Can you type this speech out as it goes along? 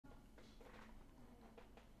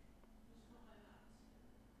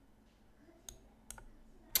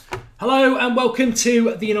Hello and welcome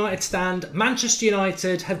to the United Stand. Manchester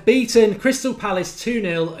United have beaten Crystal Palace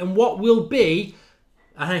 2-0 in what will be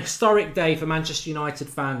an historic day for Manchester United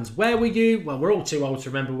fans. Where were you? Well, we're all too old to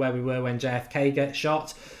remember where we were when JFK got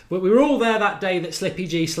shot. But we were all there that day that Slippy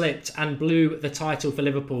G slipped and blew the title for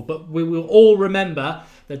Liverpool. But we will all remember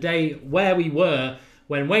the day where we were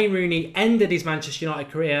when Wayne Rooney ended his Manchester United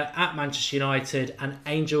career at Manchester United and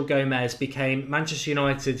Angel Gomes became Manchester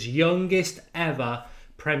United's youngest ever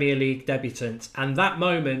Premier League debutant. And that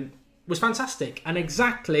moment was fantastic and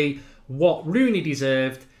exactly what Rooney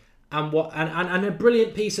deserved and a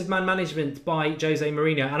brilliant piece of man management by Jose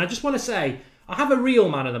Mourinho. And I just want to say, I have a real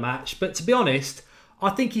man of the match, but to be honest,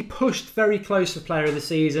 I think he pushed very close for player of the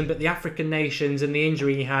season, but the African nations and the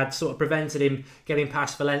injury he had sort of prevented him getting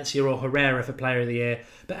past Valencia or Herrera for player of the year.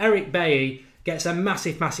 But Eric Bailly gets a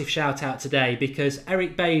massive shout out today because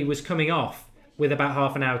Eric Bailly was coming off with about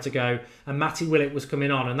half an hour to go and Matty Willett was coming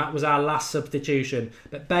on and that was our last substitution.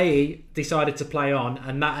 But Bailly decided to play on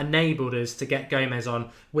and that enabled us to get Gomes on,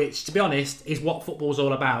 which to be honest is what football's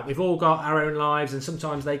all about. We've all got our own lives and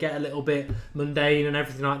sometimes they get a little bit mundane and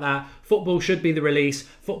everything like that. Football should be the release,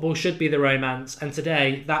 football should be the romance, and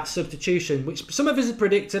today that substitution, which some of us had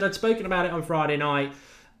predicted, I'd spoken about it on Friday night,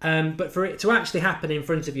 but for it to actually happen in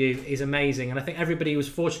front of you is amazing. And I think everybody was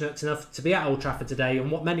fortunate enough to be at Old Trafford today and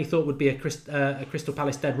what many thought would be a Crystal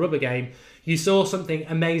Palace dead rubber game. You saw something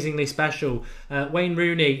amazingly special. Wayne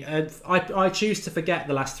Rooney, I choose to forget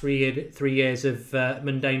the last 3 years of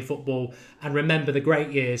mundane football and remember the great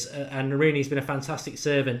years. And Rooney's been a fantastic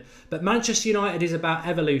servant. But Manchester United is about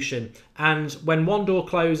evolution. And when one door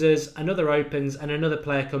closes, another opens and another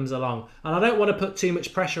player comes along. And I don't want to put too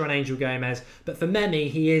much pressure on Angel Gomes, but for many,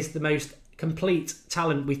 he is the most complete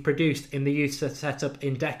talent we've produced in the youth setup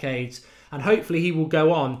in decades. And hopefully he will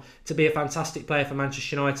go on to be a fantastic player for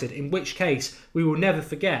Manchester United, in which case we will never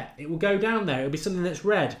forget. It will go down there. It will be something that's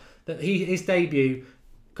read, that his debut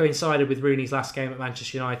coincided with Rooney's last game at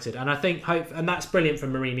Manchester United. And I think, and that's brilliant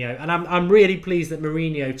from Mourinho. And I'm really pleased that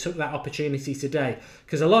Mourinho took that opportunity today,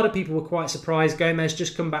 because a lot of people were quite surprised. Gomes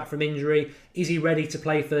just come back from injury. Is he ready to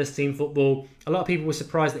play first team football? A lot of people were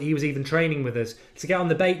surprised that he was even training with us. To get on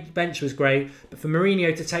the bench was great, but for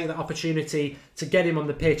Mourinho to take that opportunity to get him on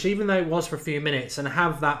the pitch, even though it was for a few minutes, and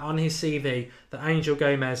have that on his CV, that Angel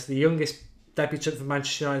Gomes, the youngest debutant for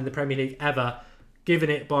Manchester United in the Premier League ever,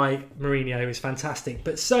 given it by Mourinho, is fantastic.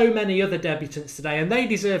 But so many other debutants today, and they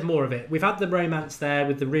deserve more of it. We've had the romance there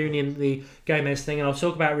with the Rooney and the Gomes thing, and I'll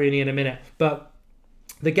talk about Rooney in a minute. But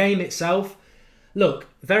the game itself, look,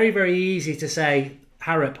 very easy to say,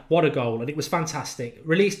 Harrop, what a goal, and it was fantastic.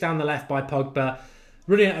 Released down the left by Pogba,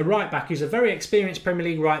 running at a right back who's a very experienced Premier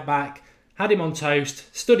League right back, had him on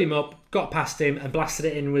toast, stood him up, got past him, and blasted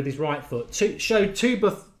it in with his right foot.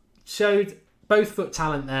 Showed both foot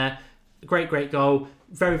talent there. Great goal.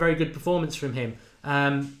 Very good performance from him.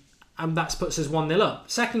 And that puts us 1-0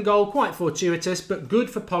 up. Second goal, quite fortuitous, but good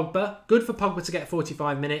for Pogba. Good for Pogba to get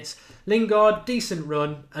 45 minutes. Lingard, decent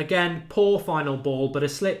run. Again, poor final ball, but a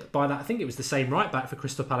slip by that. I think it was the same right back for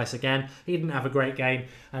Crystal Palace again. He didn't have a great game,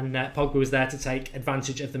 and Pogba was there to take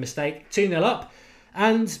advantage of the mistake. 2-0 up.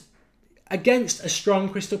 And against a strong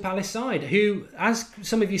Crystal Palace side, who, as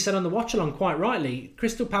some of you said on the watch-along quite rightly,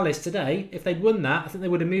 Crystal Palace today, if they'd won that, I think they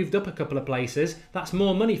would have moved up a couple of places. That's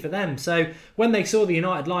more money for them. So when they saw the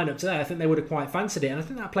United lineup today, I think they would have quite fancied it. And I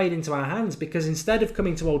think that played into our hands, because instead of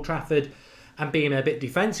coming to Old Trafford and being a bit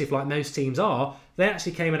defensive like most teams are, they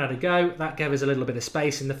actually came and had a go. That gave us a little bit of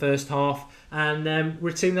space in the first half, and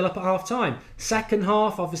we're 2-0 up at half-time. Second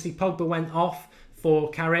half, obviously Pogba went off for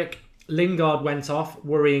Carrick. Lingard went off,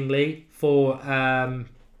 worryingly, for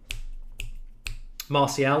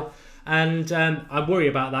Martial. And I worry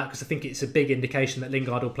about that because I think it's a big indication that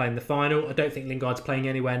Lingard will play in the final. I don't think Lingard's playing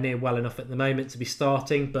anywhere near well enough at the moment to be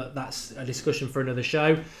starting, but that's a discussion for another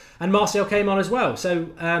show. And Martial came on as well. So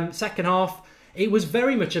second half, it was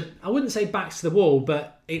very much I wouldn't say backs to the wall,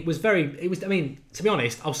 but I mean, to be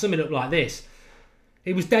honest, I'll sum it up like this.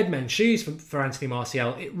 It was dead men's shoes for Anthony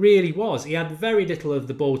Martial. It really was. He had very little of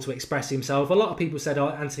the ball to express himself. A lot of people said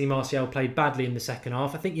Anthony Martial played badly in the second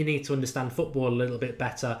half. I think you need to understand football a little bit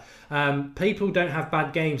better. People don't have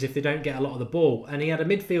bad games if they don't get a lot of the ball. And he had a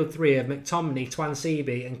midfield three of McTominay,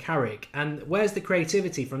 Twansibi and Carrick. And where's the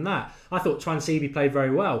creativity from that? I thought Twansibi played very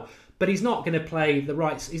well. But he's not going to play the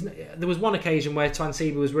right. There was one occasion where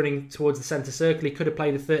Twansibi was running towards the centre circle. He could have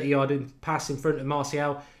played a 30-yard pass in front of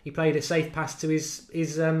Martial. He played a safe pass to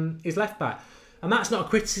his left back, and that's not a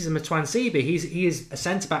criticism of Twansibi. He is a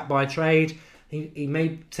centre back by trade. He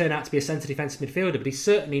may turn out to be a centre defensive midfielder, but he's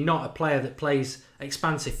certainly not a player that plays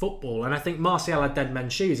expansive football. And I think Martial had dead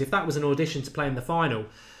men's shoes. If that was an audition to play in the final,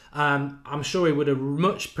 I'm sure he would have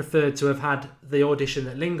much preferred to have had the audition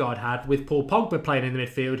that Lingard had with Paul Pogba playing in the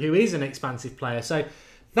midfield, who is an expansive player. So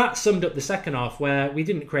that summed up the second half, where we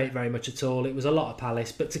didn't create very much at all. It was a lot of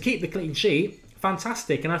Palace, but to keep the clean sheet,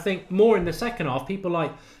 fantastic. And I think more in the second half, people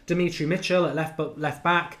like Dimitri Mitchell at left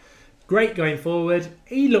back, great going forward.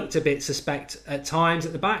 He looked a bit suspect at times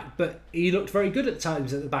at the back, but he looked very good at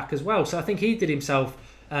times at the back as well. So I think he did himself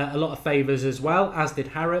a lot of favours as well, as did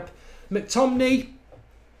Harrop. McTominay,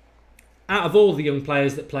 out of all the young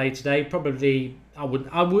players that played today, probably I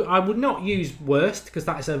would not use worst, because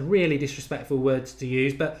that is a really disrespectful word to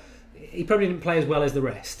use, but he probably didn't play as well as the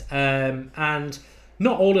rest. And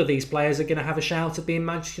not all of these players are going to have a shout at being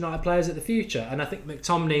Manchester United players at the future. And I think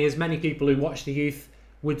McTominay, as many people who watch the youth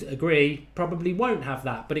would agree, probably won't have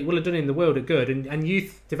that, but it will have done him the world of good. And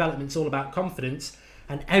youth development's all about confidence,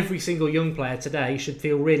 and every single young player today should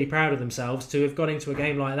feel really proud of themselves to have gone into a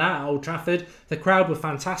game like that at Old Trafford. The crowd were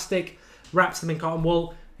fantastic, wrapped them in cotton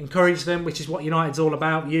wool, encouraged them, which is what United's all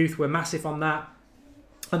about. Youth were massive on that,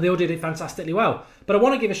 and they all did it fantastically well. But I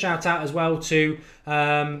want to give a shout out as well to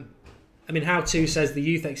How To says the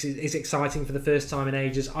youth is exciting for the first time in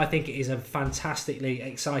ages. I think it is a fantastically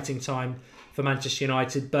exciting time for Manchester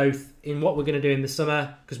United, both in what we're going to do in the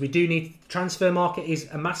summer, because we do need, transfer market is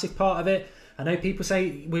a massive part of it. I know people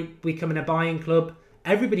say we come in a buying club.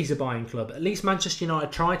 Everybody's a buying club. At least Manchester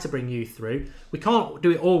United try to bring youth through. We can't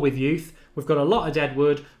do it all with youth. We've got a lot of dead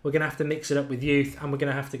wood. We're going to have to mix it up with youth, and we're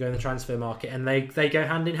going to have to go in the transfer market, and they go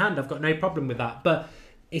hand in hand. I've got no problem with that. But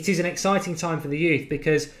it is an exciting time for the youth,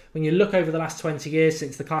 because when you look over the last 20 years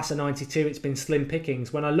since the class of 92, it's been slim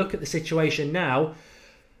pickings. When I look at the situation now,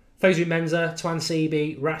 Fosu Mensah,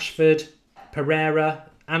 Twansibi, Rashford, Pereira,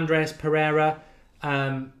 Andreas Pereira,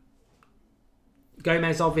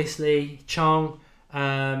 Gomez obviously, Chong,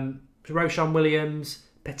 Roshan Williams,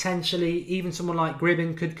 potentially even someone like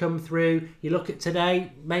Gribben could come through. You look at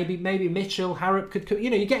today, maybe Mitchell, Harrop could come.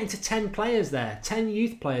 You get into 10 players there, 10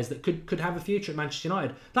 youth players that could have a future at Manchester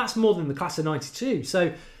United. That's more than the class of 92.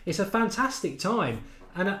 So it's a fantastic time.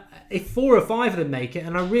 And if 4 or 5 of them make it,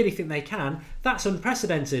 and I really think they can, that's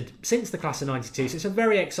unprecedented since the class of 92. So it's a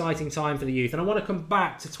very exciting time for the youth. And I want to come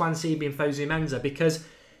back to Twansibi and Fosu Mensah, because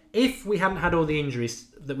if we hadn't had all the injuries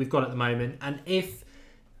that we've got at the moment, and if,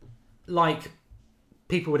 like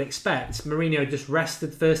people would expect, Mourinho just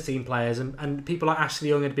rested first team players, and people like Ashley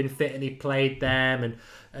Young had been fit and he played them,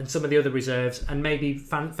 and some of the other reserves, and maybe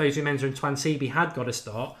Fosu Mensah and Twansibi had got a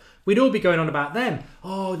start, we'd all be going on about them.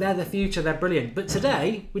 Oh, they're the future, they're brilliant. But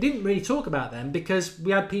today, we didn't really talk about them, because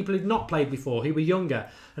we had people who'd not played before, who were younger.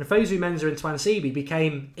 And Fosu Mensah and Twansibi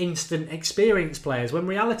became instant experienced players, when in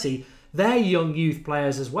reality, they're young youth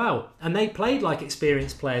players as well. And they played like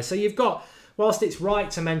experienced players. So you've got, whilst it's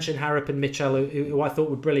right to mention Harrop and Mitchell, who I thought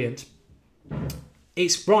were brilliant,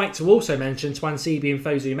 it's right to also mention Twansibi and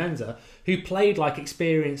Fosu Mensah, who played like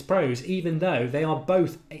experienced pros, even though they are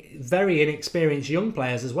both very inexperienced young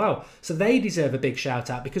players as well. So they deserve a big shout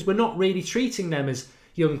out, because we're not really treating them as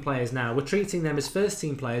young players now. We're treating them as first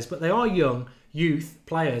team players, but they are young youth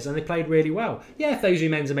players, and they played really well. Yeah, Fosu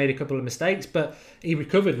Mensah made a couple of mistakes, but he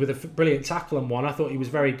recovered with a brilliant tackle on one. I thought he was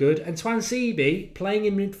very good. And Twansibi, playing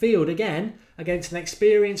in midfield again against an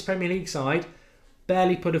experienced Premier League side,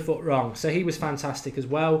 barely put a foot wrong. So he was fantastic as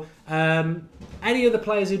well. Any other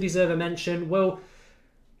players who deserve a mention? Well,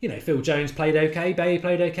 Phil Jones played okay, Bailey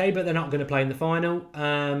played okay, but they're not going to play in the final.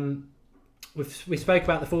 We spoke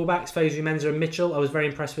about the fullbacks, Fosu Mensah and Mitchell. I was very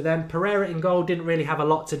impressed with them. Pereira in goal didn't really have a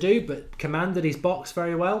lot to do, but commanded his box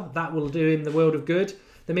very well. That will do him the world of good.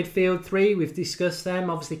 The midfield three, we've discussed them.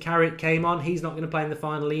 Obviously, Carrick came on. He's not going to play in the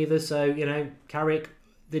final either, so, Carrick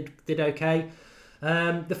did okay.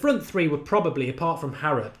 The front three were probably, apart from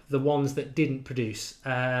Harrop, the ones that didn't produce.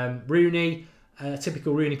 Rooney,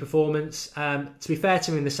 typical Rooney performance. To be fair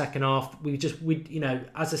to him in the second half,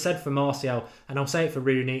 as I said for Martial, and I'll say it for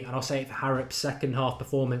Rooney, and I'll say it for Harrop's second half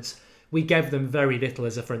performance, we gave them very little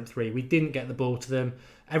as a front three. We didn't get the ball to them.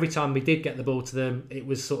 Every time we did get the ball to them, it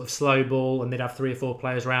was sort of slow ball, and they'd have 3 or 4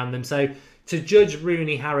 players around them. So to judge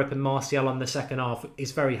Rooney, Harrop and Martial on the second half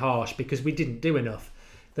is very harsh, because we didn't do enough.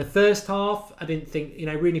 The first half, I didn't think,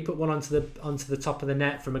 Rooney put one onto the top of the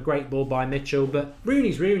net from a great ball by Mitchell, but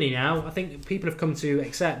Rooney's Rooney now. I think people have come to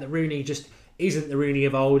accept that Rooney just isn't the Rooney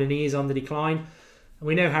of old, and he is on the decline. And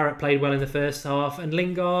we know Harrop played well in the first half, and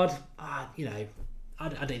Lingard, I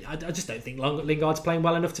just don't think Lingard's playing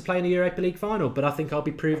well enough to play in a Europa League final, but I think I'll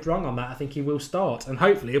be proved wrong on that. I think he will start, and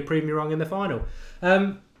hopefully he'll prove me wrong in the final.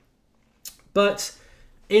 But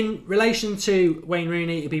In relation to Wayne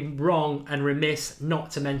Rooney, it'd be wrong and remiss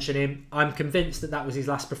not to mention him. I'm convinced that that was his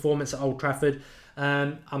last performance at Old Trafford.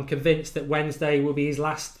 I'm convinced that Wednesday will be his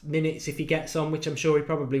last minutes if he gets on, which I'm sure he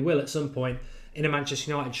probably will at some point, in a Manchester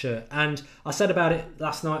United shirt. And I said about it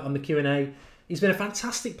last night on the Q&A. He's been a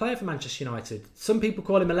fantastic player for Manchester United. Some people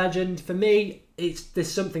call him a legend. For me, there's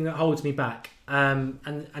something that holds me back. And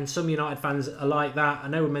some United fans are like that. I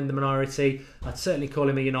know I'm in the minority. I'd certainly call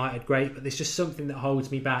him a United great, but there's just something that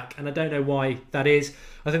holds me back. And I don't know why that is.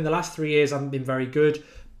 I think the last 3 years haven't been very good.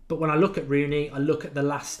 But when I look at Rooney, I don't look at the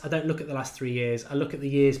last 3 years. I look at the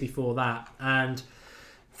years before that. And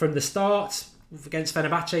from the start against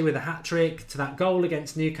Fenerbahce with a hat-trick, to that goal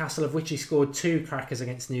against Newcastle, of which he scored 2 crackers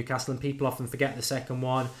against Newcastle, and people often forget the second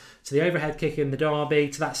one, to the overhead kick in the derby,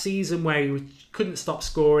 to that season where he couldn't stop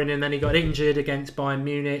scoring and then he got injured against Bayern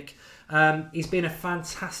Munich. He's been a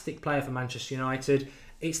fantastic player for Manchester United.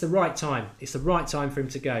 It's the right time. It's the right time for him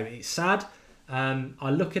to go. It's sad.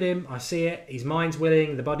 I look at him, I see it, his mind's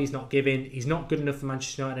willing, the body's not giving, he's not good enough for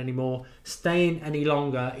Manchester United anymore. Staying any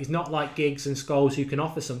longer, he's not like Giggs and Scholes who can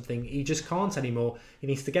offer something, he just can't anymore. He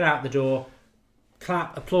needs to get out the door,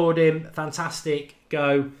 clap, applaud him, fantastic,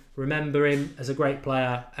 go, remember him as a great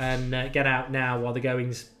player, and get out now while the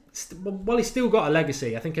going's... Well, he's still got a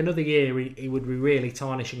legacy. I think another year he would be really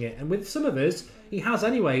tarnishing it. And with some of us, he has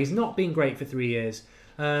anyway. He's not been great for 3 years.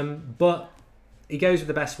 But he goes with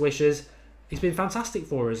the best wishes. He's been fantastic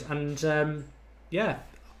for us, and yeah,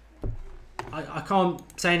 I can't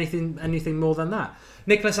say anything more than that.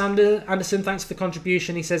 Nicholas Anderson, thanks for the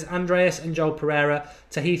contribution. He says Andreas and Joel Pereira,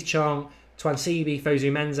 Tahith Chong, Twansibi,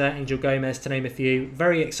 Fosu Mensah, Angel Gomes, to name a few.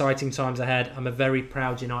 Very exciting times ahead. I'm a very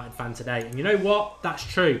proud United fan today, and you know what? That's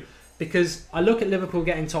true, because I look at Liverpool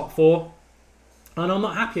getting top 4, and I'm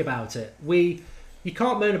not happy about it. You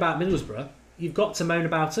can't moan about Middlesbrough. You've got to moan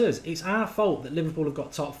about us. It's our fault that Liverpool have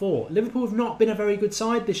got top 4. Liverpool have not been a very good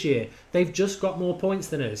side this year. They've just got more points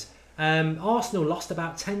than us. Arsenal lost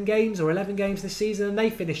about 10 games or 11 games this season and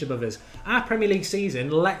they finished above us. Our Premier League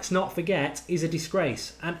season, let's not forget, is a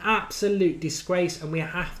disgrace. An absolute disgrace, and we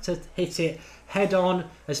have to hit it head on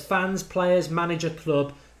as fans, players, manager,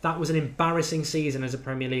 club. That was an embarrassing season as a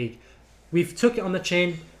Premier League. We've took it on the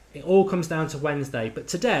chin. It all comes down to Wednesday. But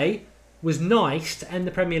today was nice to end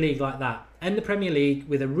the Premier League like that. End the Premier League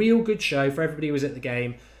with a real good show for everybody who was at the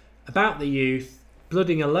game, about the youth,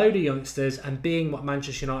 blooding a load of youngsters and being what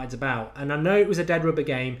Manchester United's about. And I know it was a dead rubber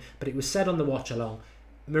game, but it was said on the watch along.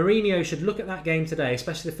 Mourinho should look at that game today,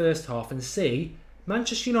 especially the first half, and see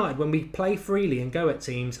Manchester United, when we play freely and go at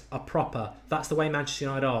teams, are proper. That's the way Manchester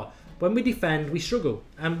United are. When we defend, we struggle,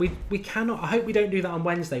 and we cannot. I hope we don't do that on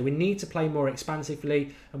Wednesday. We need to play more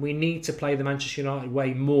expansively, and we need to play the Manchester United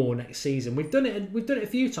way more next season. We've done it a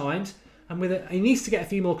few times, and he needs to get a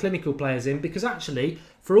few more clinical players in, because actually,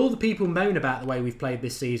 for all the people moan about the way we've played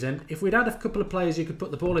this season, if we'd had a couple of players who could put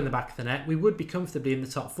the ball in the back of the net, we would be comfortably in the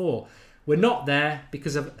top 4. We're not there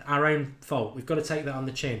because of our own fault. We've got to take that on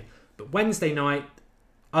the chin. But Wednesday night,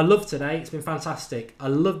 I love today. It's been fantastic. I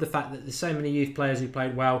love the fact that there's so many youth players who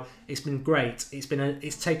played well. It's been great.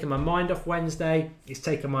 It's taken my mind off Wednesday. It's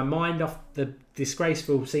taken my mind off the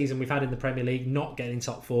disgraceful season we've had in the Premier League, not getting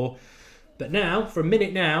top 4. But now, for a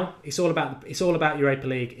minute now, it's all about Europa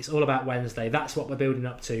League. It's all about Wednesday. That's what we're building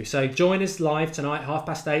up to. So join us live tonight,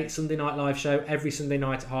 8:30, Sunday night live show, every Sunday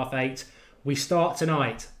night at 8:30. We start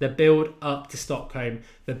tonight the build up to Stockholm,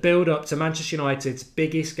 the build up to Manchester United's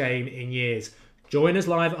biggest game in years. Join us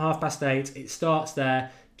live at 8:30. It starts there.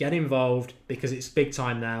 Get involved, because it's big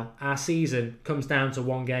time now. Our season comes down to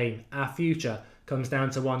one game. Our future comes down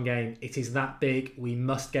to one game. It is that big. We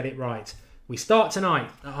must get it right. We start tonight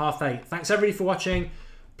at 8:30. Thanks everybody for watching.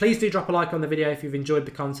 Please do drop a like on the video if you've enjoyed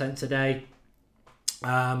the content today.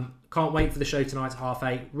 Can't wait for the show tonight at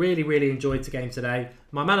 8:30. Really, really enjoyed the game today.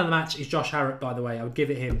 My man of the match is Josh Harrop, by the way. I would give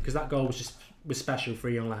it him, because that goal was special for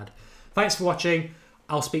a young lad. Thanks for watching.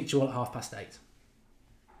 I'll speak to you all at 8:30.